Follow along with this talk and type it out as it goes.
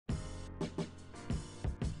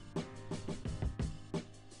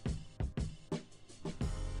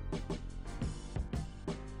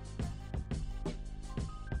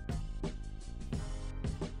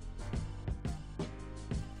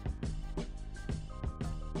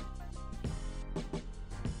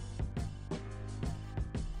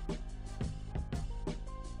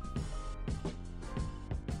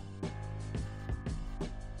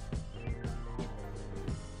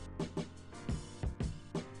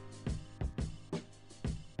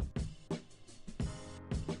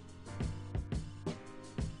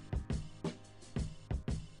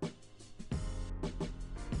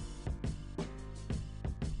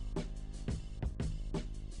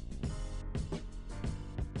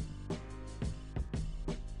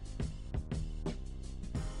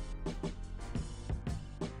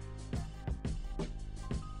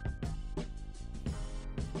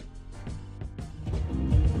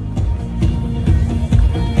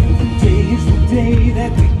day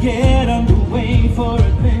that we get underway for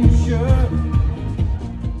adventure.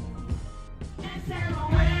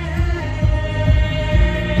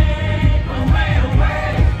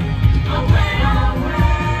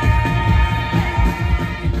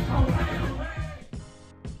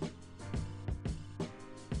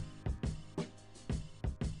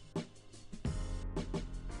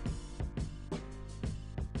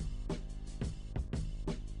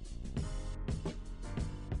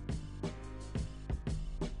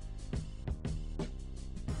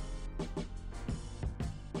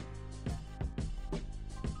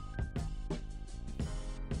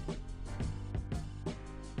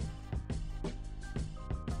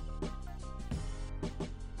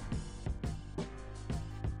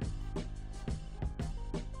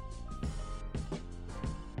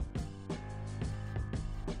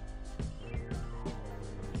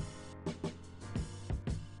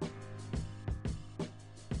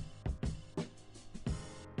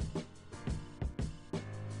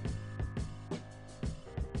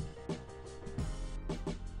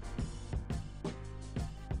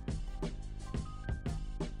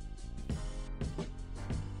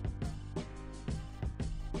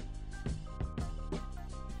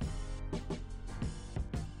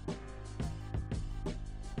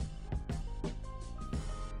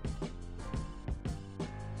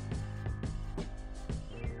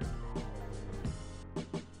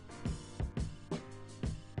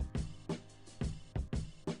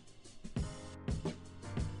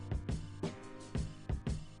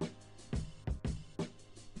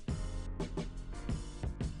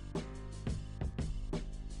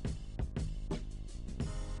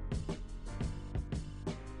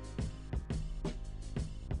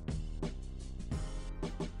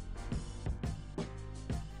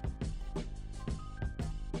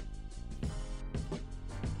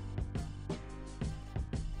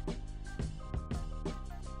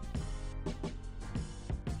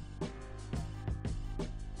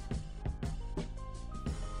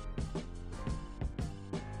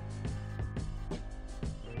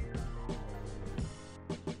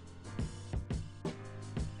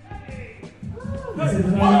 This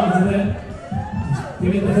is right on to that.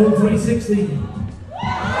 Give it the full 360.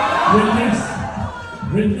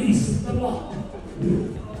 Release the block.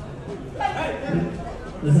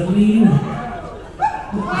 There's a lean.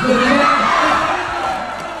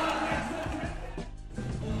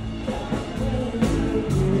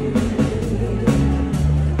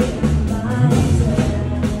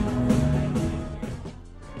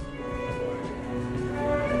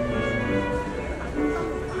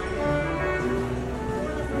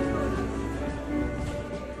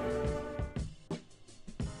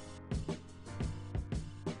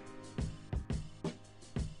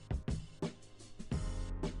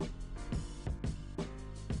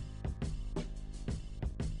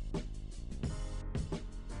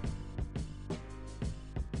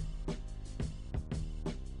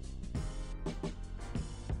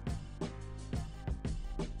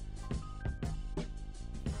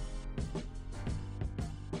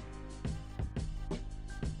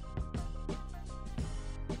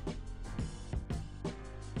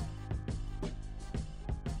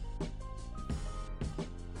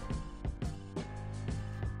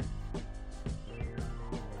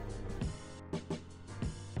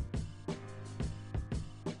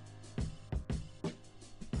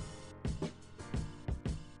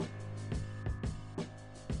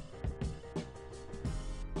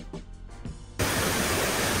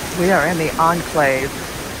 We are in the enclave.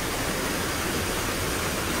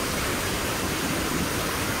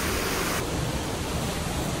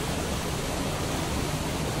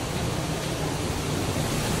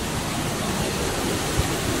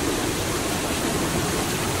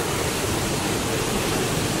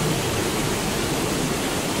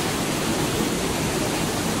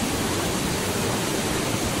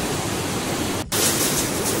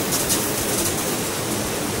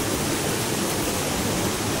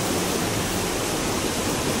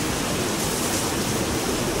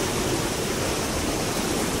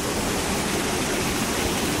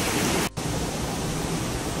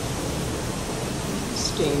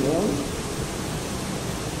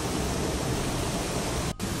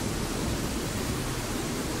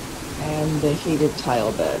 And the heated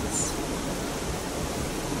tile beds.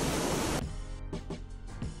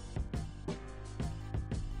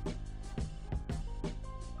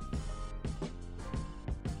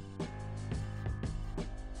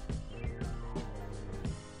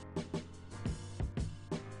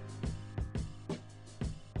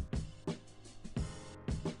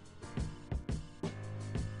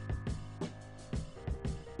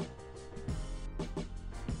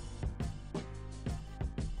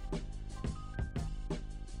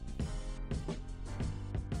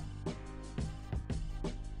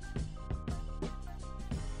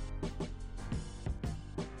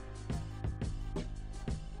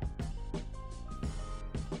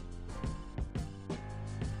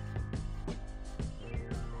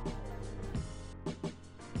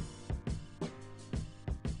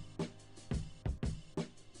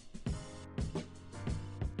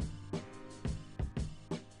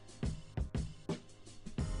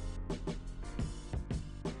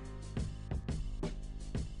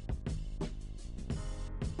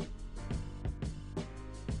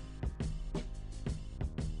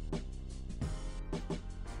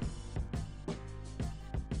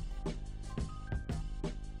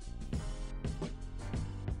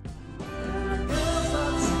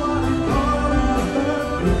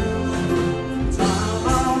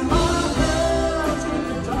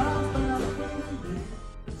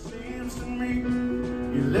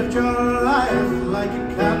 You lived your life like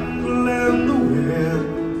a candle in the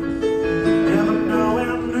wind, never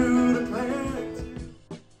knowing who to cling to.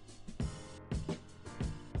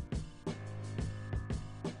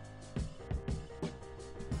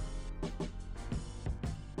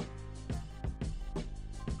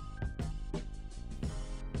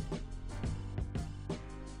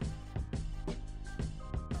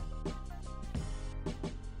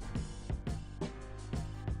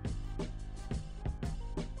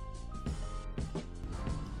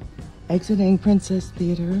 Exiting Princess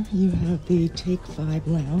Theater, you have the Take 5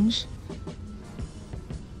 Lounge.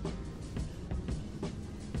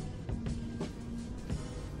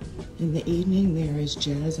 In the evening, there is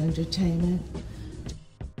jazz entertainment.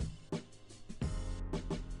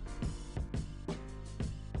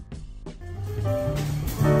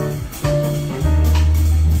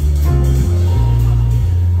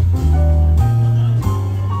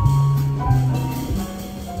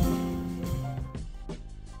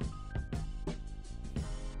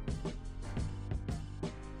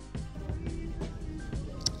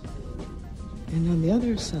 And on the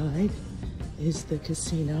other side is the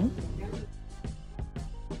casino.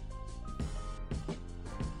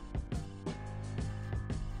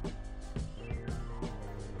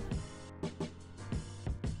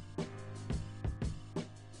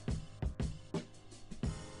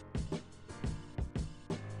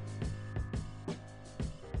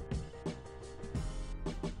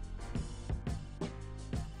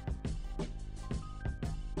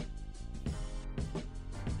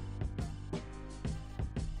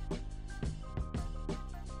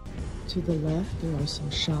 To the left, there are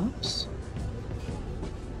some shops.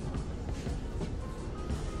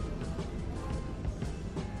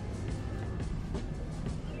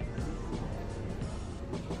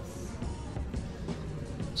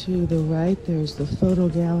 To the right, there's the photo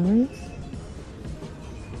gallery.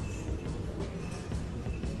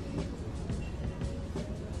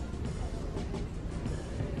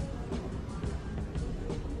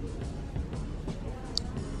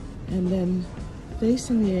 And then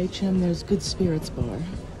facing the HM, there's Good Spirits Bar.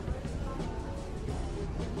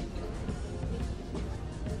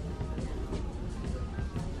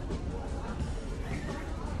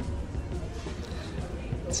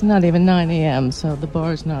 It's not even 9 a.m., so the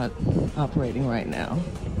bar's not operating right now.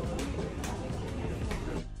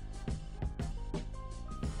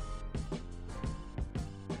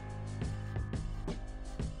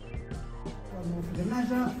 For the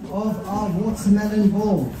measure of our watermelon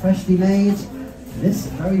ball, freshly made this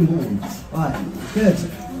very morning. Right, good.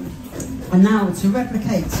 And now to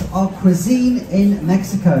replicate our cuisine in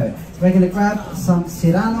Mexico, we're going to grab some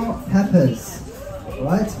serrano peppers.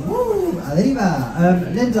 Right, woo, arriba.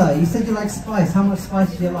 Linda, you said you like spice. How much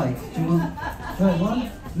spice do you like? Do you want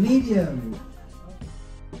one? Medium.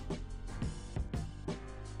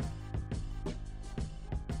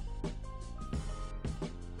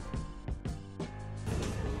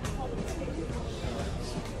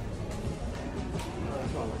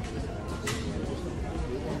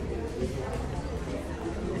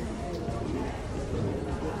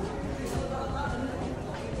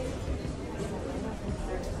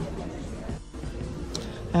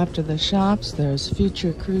 After the shops, there's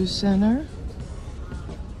Future Cruise Center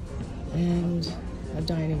and a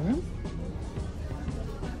dining room.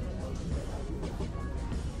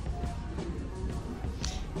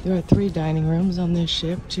 There are 3 dining rooms on this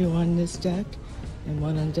ship, 2 on this deck and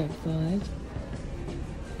 1 on deck 5.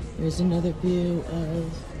 There's another view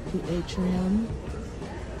of the atrium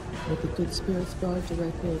with the Good Spirits Bar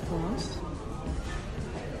directly across.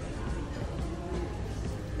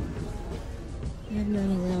 And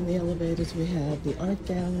then around the elevators we have the art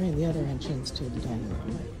gallery and the other entrance to the dining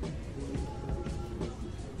room.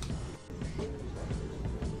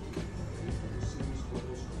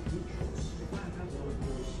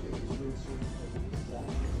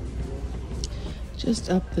 Just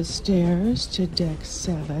up the stairs to deck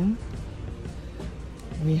 7,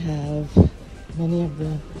 we have many of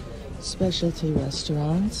the specialty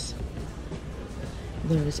restaurants.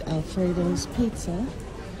 There's Alfredo's Pizza,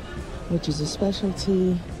 which is a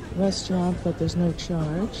specialty restaurant, but there's no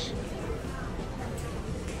charge.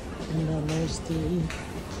 And then there's the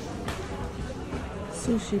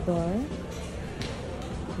sushi bar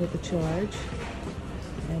with a charge.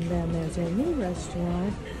 And then there's a new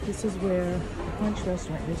restaurant. This is where the French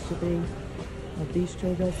restaurant used to be, a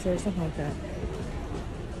bistro or something like that.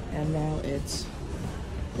 And now it's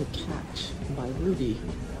The Catch by Rudy.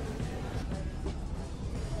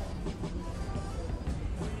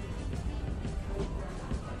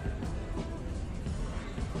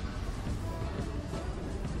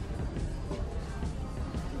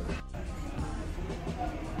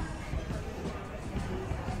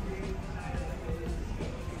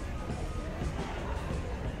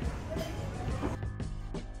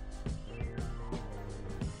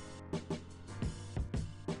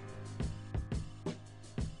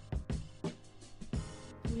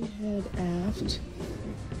 head aft.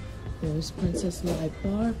 There's Princess Live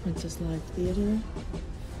Bar, Princess Live Theater,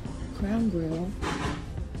 Crown Grill,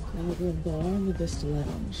 Caliber Bar, and the Vista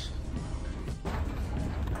Lounge.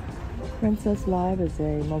 Princess Live is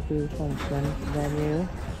a multi-function venue.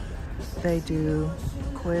 They do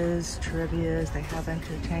quiz, trivias, they have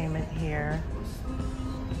entertainment here.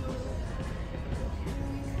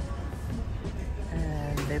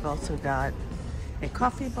 And they've also got a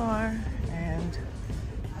coffee bar and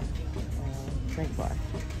a drink bar.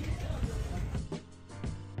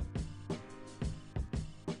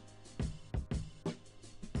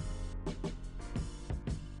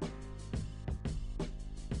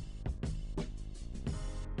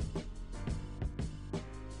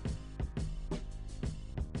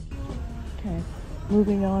 Okay,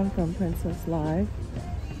 moving on from Princess Live.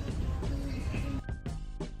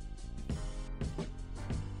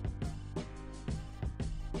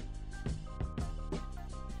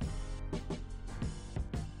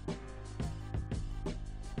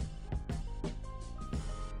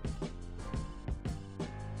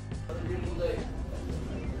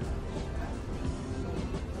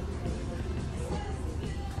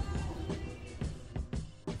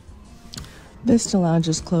 Vista Lounge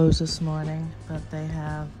is closed this morning, but they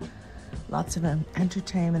have lots of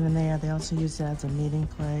entertainment in there. They also use it as a meeting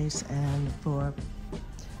place and for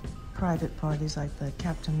private parties like the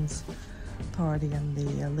Captain's Party and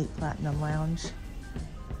the Elite Platinum Lounge.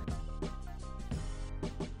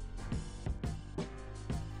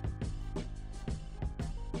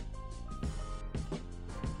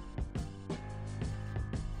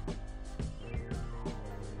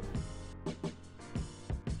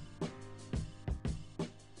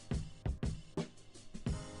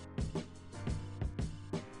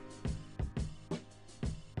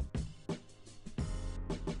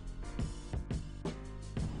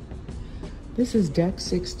 This is deck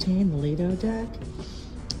 16, the Lido deck.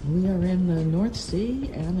 We are in the North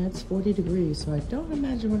Sea and it's 40 degrees, so I don't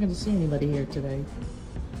imagine we're going to see anybody here today.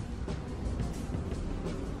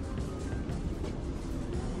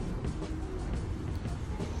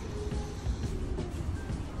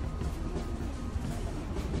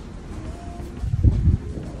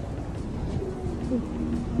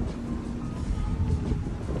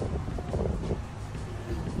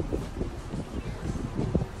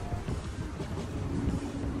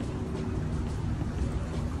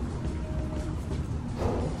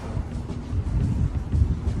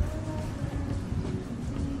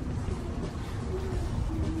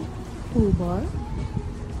 Pool bar.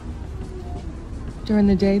 During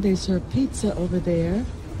the day they serve pizza over there,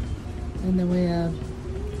 and then we have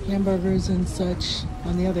hamburgers and such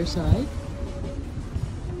on the other side.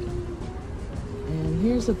 And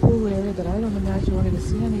here's the pool area that I don't imagine we're going to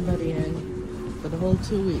see anybody in for the whole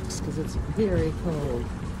 2 weeks because it's very cold.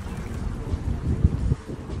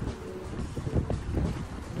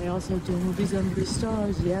 They also do movies under the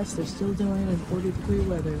stars. Yes, they're still doing it in 40-degree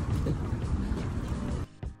weather.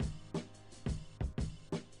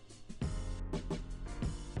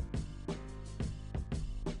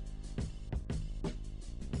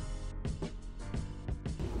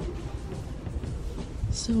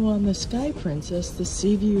 So on the Sky Princess, the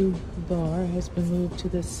Seaview bar has been moved to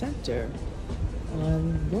the center.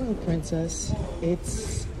 On Royal Princess,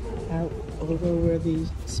 it's out over where the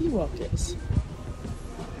Sea Walk is.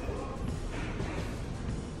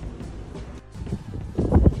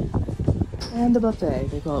 And the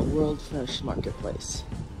buffet, they call it World Fresh Marketplace.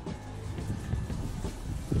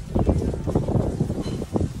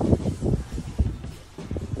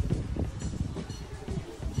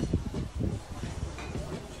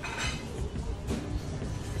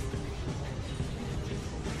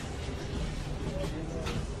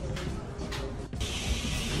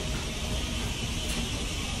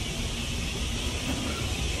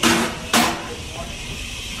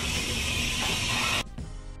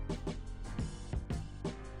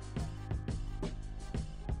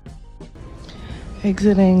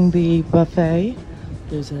 Exiting the buffet,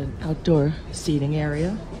 there's an outdoor seating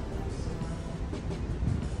area.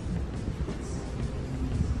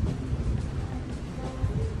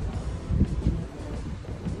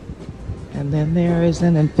 And then there is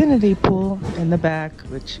an infinity pool in the back,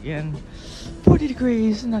 which again, 40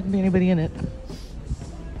 degrees, not gonna be anybody in it.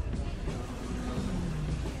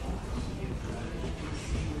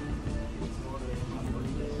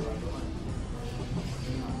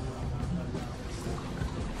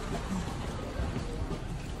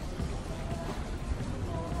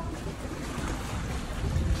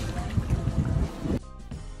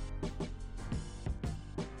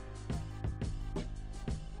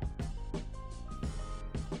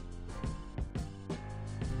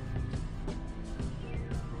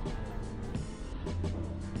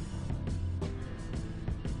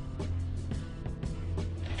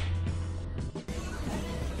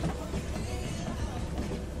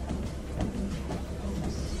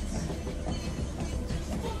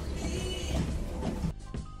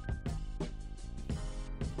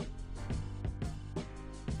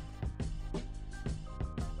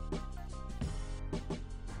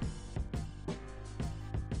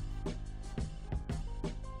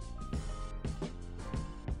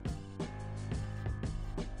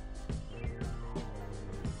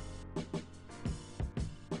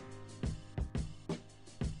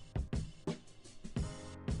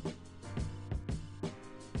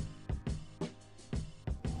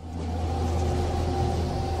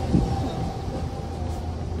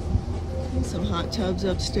 Some hot tubs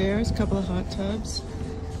upstairs, a couple of hot tubs,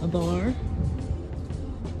 a bar,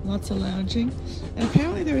 lots of lounging. And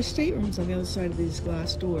apparently there are staterooms on the other side of these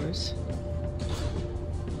glass doors.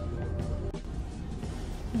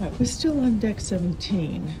 All right, we're still on deck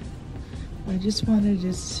 17. I just wanted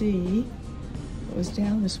to see what was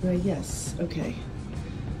down this way. Yes, okay.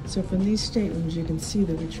 So from these staterooms you can see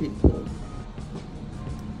the retreat pool.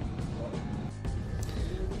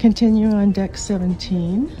 Continue on deck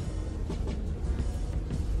 17.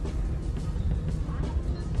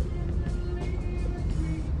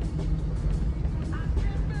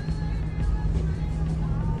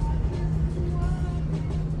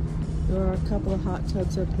 There are a couple of hot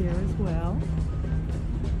tubs up here as well.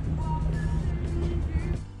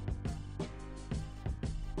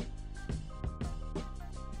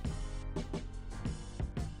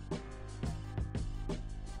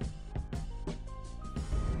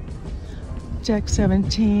 Deck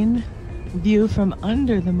 17, view from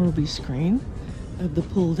under the movie screen of the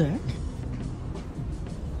pool deck.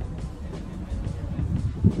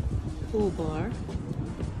 Pool bar.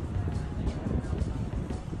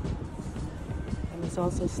 And there's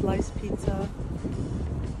also sliced pizza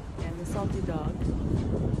and the salty dog.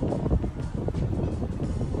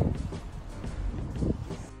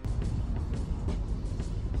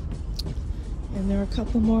 And there are a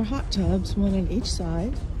couple more hot tubs, one on each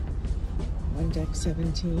side. On deck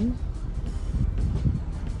 17.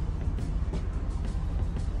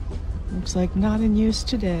 Looks like not in use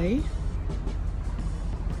today.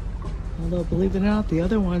 Although, believe it or not, the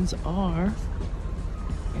other ones are.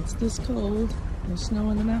 It's this cold. There's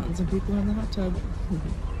snow in the mountains and people are in the hot tub.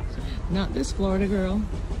 Not this Florida girl.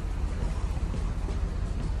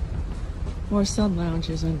 More sun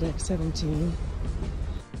loungers on deck 17.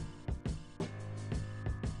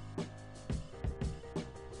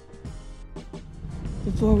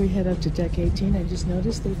 Before we head up to deck 18, I just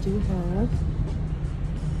noticed they do have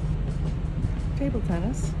table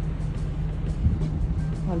tennis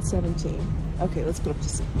on 17. Okay, let's go up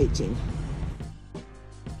to 18.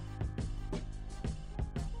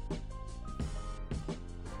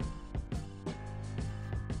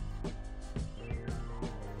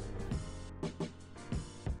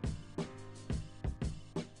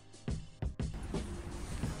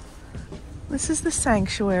 This is the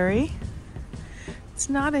sanctuary. It's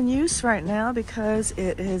not in use right now because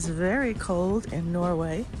it is very cold in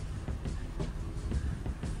Norway.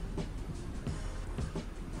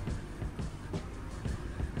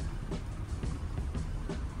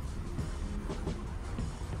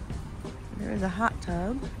 There's a hot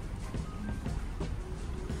tub.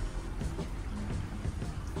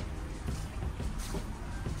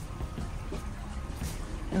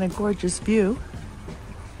 And a gorgeous view.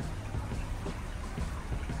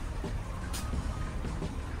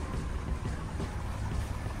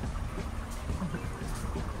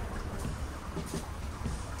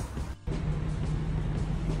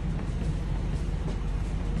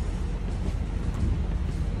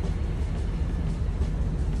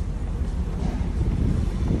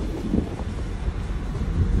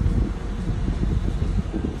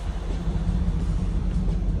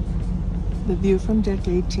 The view from deck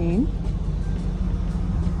 18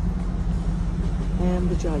 and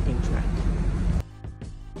the jogging track.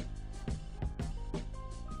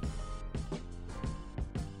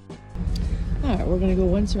 All right, we're going to go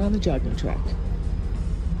once around the jogging track.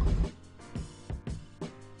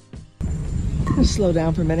 I'm going to slow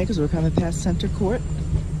down for a minute because we're coming past center court.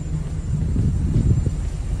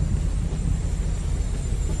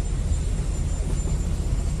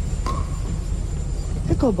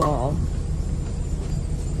 Pickleball.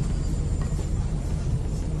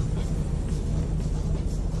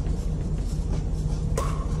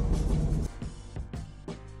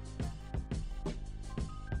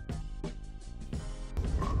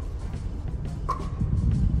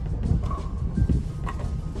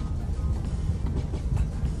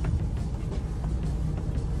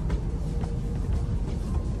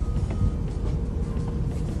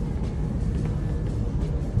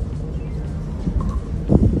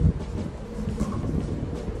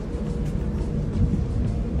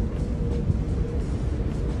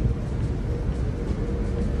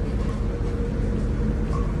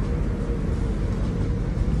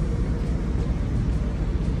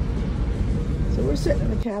 We're sitting in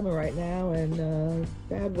the cabin right now, and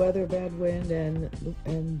bad weather, bad wind,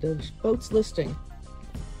 and the boat's listing.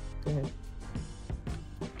 Go ahead.